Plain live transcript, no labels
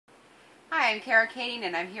I'm Kara Kane,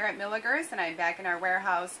 and I'm here at Milligers, and I'm back in our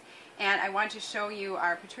warehouse, and I want to show you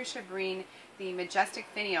our Patricia Breen, the Majestic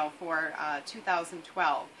Finial for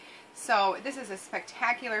 2012. So this is a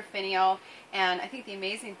spectacular finial, and I think the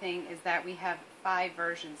amazing thing is that we have 5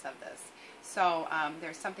 versions of this. So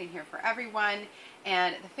there's something here for everyone,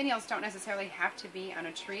 and the finials don't necessarily have to be on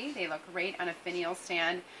a tree. They look great on a finial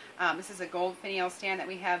stand. This is a gold finial stand that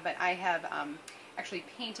we have, but I have actually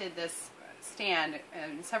painted this stand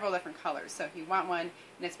in several different colors. So if you want one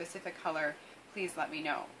in a specific color, please let me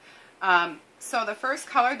know. So the first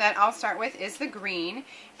color that I'll start with is the green,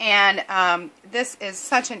 and this is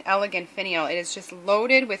such an elegant finial. It is just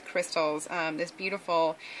loaded with crystals, this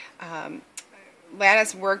beautiful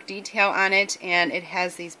lattice work detail on it, and it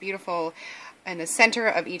has these beautiful, in the center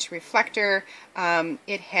of each reflector,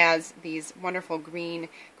 it has these wonderful green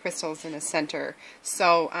crystals in the center.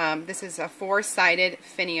 So this is a 4-sided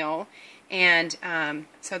finial, and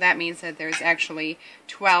so that means that there's actually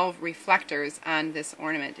 12 reflectors on this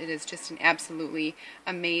ornament. It is just an absolutely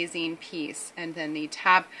amazing piece. And then the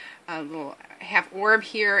top little half orb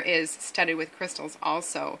here is studded with crystals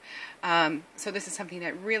also. So this is something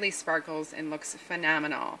that really sparkles and looks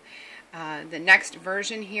phenomenal. The next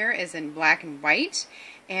version here is in black and white,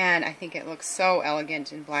 and I think it looks so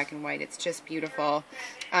elegant in black and white. It's just beautiful.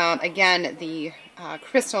 Again, the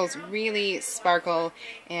crystals really sparkle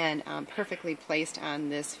and perfectly placed on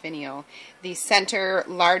this finial. The center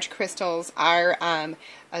large crystals are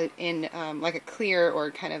in like a clear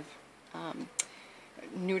or kind of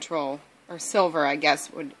neutral or silver, I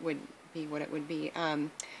guess would be what it would be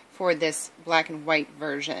for this black and white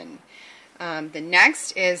version. The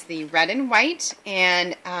next is the red and white,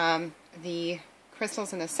 and the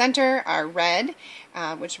crystals in the center are red,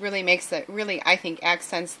 which really makes it, I think,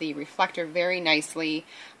 accents the reflector very nicely.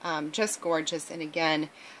 Just gorgeous, and again,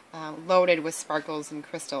 loaded with sparkles and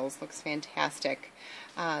crystals. Looks fantastic.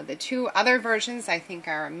 The 2 other versions I think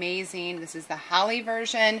are amazing. This is the holly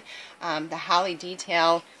version. The holly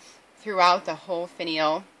detail throughout the whole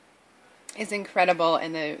finial is incredible,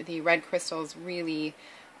 and the red crystals really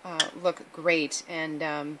look great,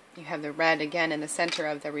 and you have the red again in the center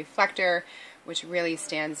of the reflector, which really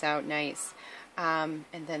stands out nice. And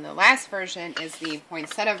then the last version is the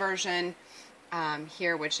poinsettia version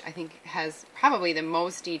here, which I think has probably the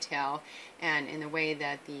most detail, and in the way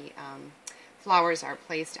that the flowers are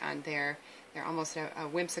placed on there, they're almost a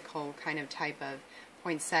whimsical kind of type of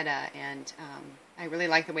poinsettia, and I really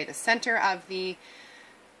like the way the center of the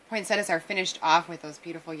poinsettias are finished off with those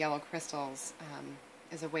beautiful yellow crystals,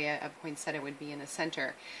 as a way a poinsettia would be in the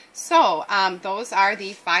center. So those are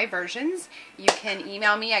the 5 versions. You can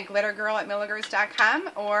email me at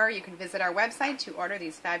glittergirl@milligers.com, or you can visit our website to order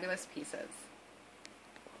these fabulous pieces.